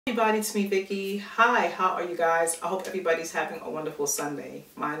Everybody, it's me, Vicky. Hi, how are you guys? I hope everybody's having a wonderful Sunday.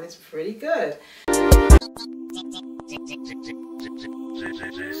 Mine is pretty good.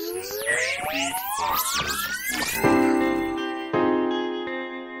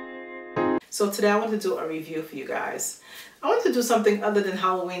 So today I want to do a review for you guys. I want to do something other than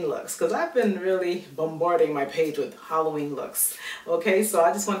Halloween looks because I've been really bombarding my page with Halloween looks. Okay, so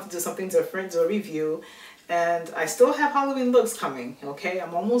I just wanted to do something different, do a review. And I still have Halloween looks coming, okay?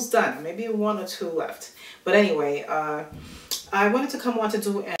 I'm almost done, maybe one or two left. But anyway, I wanted to come on to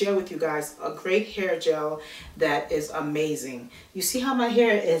do and share with you guys a great hair gel that is amazing. You see how my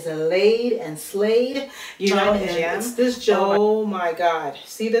hair is laid and slayed? You know, and it's this gel. Oh my God.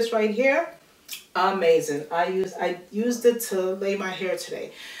 See this right here? Amazing. I used it to lay my hair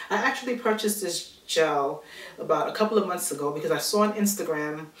today. I actually purchased this gel about a couple of months ago because I saw on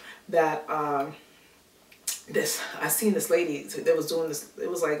Instagram that I seen this lady that was doing this. It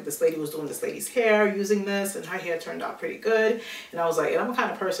was like this lady was doing this lady's hair using this, and her hair turned out pretty good. And I was like, and I'm the kind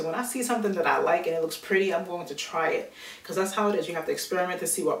of person, when I see something that I like and it looks pretty, I'm going to try it, because that's how it is. You have to experiment to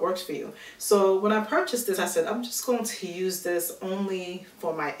see what works for you. So when I purchased this, I said, I'm just going to use this only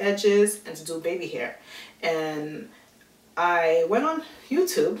for my edges and to do baby hair. And I went on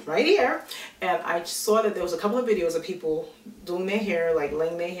YouTube right here, and I saw that there was a couple of videos of people doing their hair, like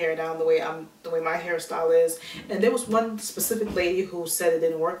laying their hair down the way my hairstyle is. And there was one specific lady who said it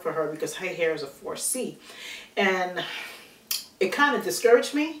didn't work for her because her hair is a 4C, and it kind of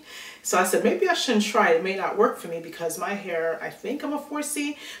discouraged me. So I said, maybe I shouldn't try it. It may not work for me because my hair, I think I'm a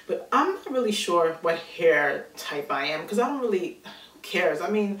 4C, but I'm not really sure what hair type I am because I don't really, who cares? I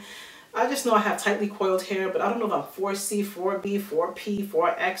mean, I just know I have tightly coiled hair, but I don't know if I'm 4C, 4B, 4P,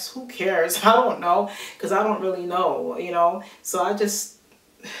 4X. Who cares? I don't know, because I don't really know, you know. So I just,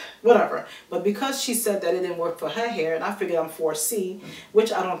 whatever. But because she said that it didn't work for her hair, and I figured I'm 4C,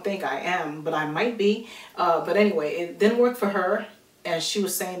 which I don't think I am, but I might be. But anyway, it didn't work for her, and she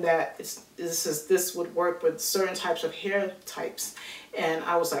was saying that this would work with certain types of hair types. And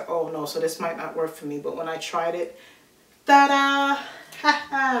I was like, oh no, so this might not work for me. But when I tried it, ta-da!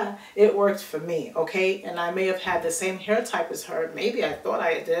 It worked for me, okay? And I may have had the same hair type as her. Maybe I thought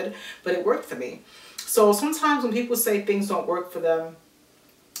I did, but it worked for me. So sometimes when people say things don't work for them,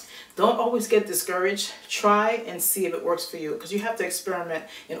 don't always get discouraged. Try and see if it works for you, because you have to experiment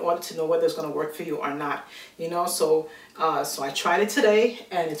in order to know whether it's going to work for you or not. You know, so I tried it today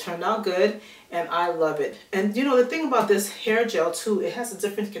and it turned out good, and I love it. And you know, the thing about this hair gel too, it has a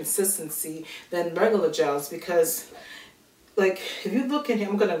different consistency than regular gels, because like, if you look in here,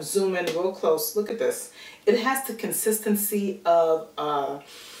 I'm going to zoom in real close. Look at this. It has the consistency of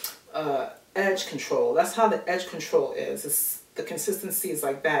edge control. That's how the edge control is. The consistency is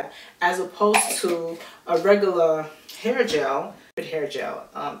like that, as opposed to a regular hair gel.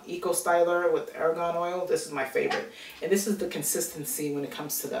 Eco Styler with argan oil. This is my favorite, and this is the consistency when it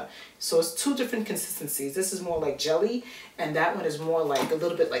comes to the. So it's two different consistencies. This is more like jelly, and that one is more like a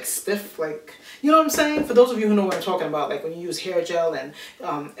little bit like stiff, like, you know what I'm saying? For those of you who know what I'm talking about, like when you use hair gel and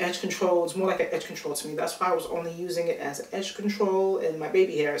edge control, it's more like an edge control to me. That's why I was only using it as an edge control in my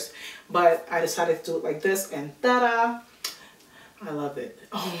baby hairs, but I decided to do it like this, and ta-da! I love it.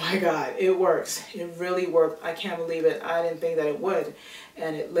 Oh my God, it works. It really worked. I can't believe it. I didn't think that it would.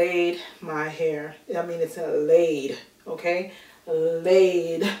 And it laid my hair. I mean, it's a laid, okay?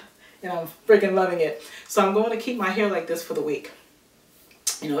 Laid. And I'm freaking loving it. So I'm going to keep my hair like this for the week.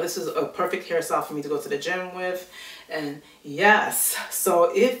 You know, this is a perfect hairstyle for me to go to the gym with. And yes,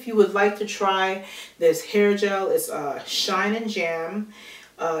 so if you would like to try this hair gel, it's Shine and Jam.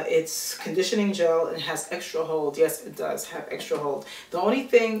 It's conditioning gel, and it has extra hold. Yes, it does have extra hold. The only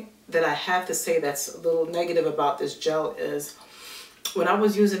thing that I have to say that's a little negative about this gel is when I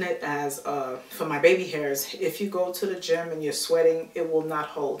was using it as for my baby hairs, if you go to the gym and you're sweating, it will not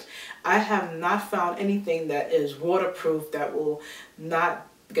hold. I have not found anything that is waterproof that will not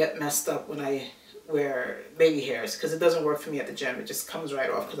get messed up when I wear baby hairs, because it doesn't work for me at the gym. It just comes right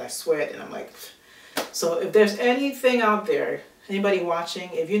off because I sweat, and I'm like, so if there's anything out there, anybody watching,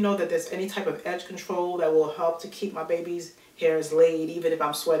 if you know that there's any type of edge control that will help to keep my baby's hairs laid, even if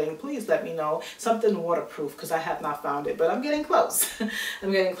I'm sweating, please let me know. Something waterproof, because I have not found it, but I'm getting close.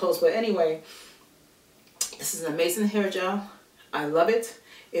 I'm getting close. But anyway, this is an amazing hair gel. I love it.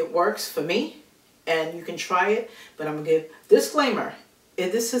 It works for me, and you can try it, but I'm going to give disclaimer.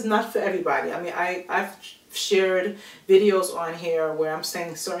 This is not for everybody. I mean, I've shared videos on here where I'm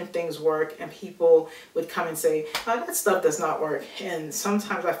saying certain things work, and people would come and say, oh, that stuff does not work. And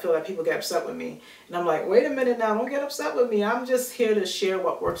sometimes I feel that people get upset with me, and I'm like, wait a minute now, don't get upset with me. I'm just here to share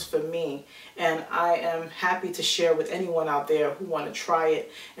what works for me, and I am happy to share with anyone out there who want to try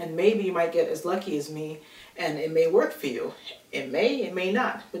it. And maybe you might get as lucky as me and it may work for you. It may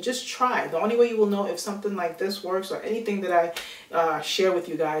not, but just try. The only way you will know if something like this works, or anything that I share with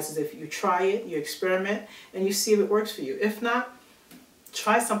you guys, is if you try it, you experiment, and you see if it works for you. If not,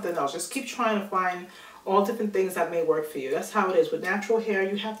 try something else. Just keep trying to find all different things that may work for you. That's how it is with natural hair.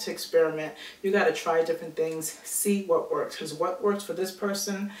 You have to experiment. You got to try different things, see what works, because what works for this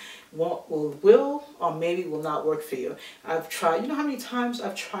person will or maybe will not work for you. I've tried, you know how many times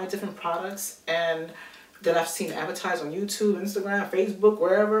I've tried different products and that I've seen advertised on YouTube, Instagram, Facebook,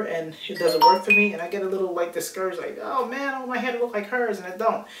 wherever, and it doesn't work for me, and I get a little like discouraged, like, oh man, I want my hair to look like hers, and it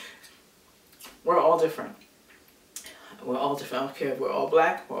don't. We're all different. We're all different. I don't care if we're all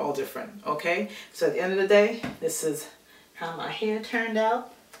black, we're all different, okay? So at the end of the day, this is how my hair turned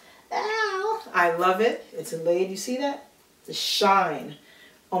out. Ow! I love it. It's laid. You see that? The shine.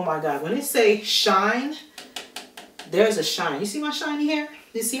 Oh my God. When they say shine, there's a shine. You see my shiny hair?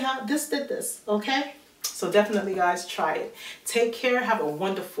 You see how this did this, okay? So definitely, guys, try it. Take care. Have a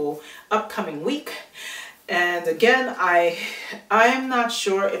wonderful upcoming week. And again, I am not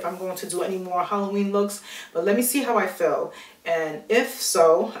sure if I'm going to do any more Halloween looks, but let me see how I feel. And if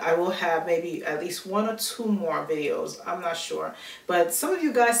so, I will have maybe at least 1 or 2 more videos. I'm not sure. But some of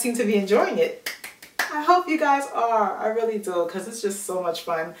you guys seem to be enjoying it. I hope you guys are. I really do, because it's just so much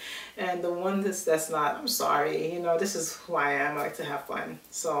fun. And the one that's not, I'm sorry. You know, this is who I am. I like to have fun.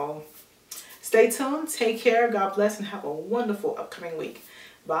 So stay tuned. Take care. God bless, and have a wonderful upcoming week.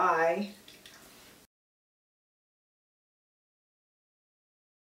 Bye.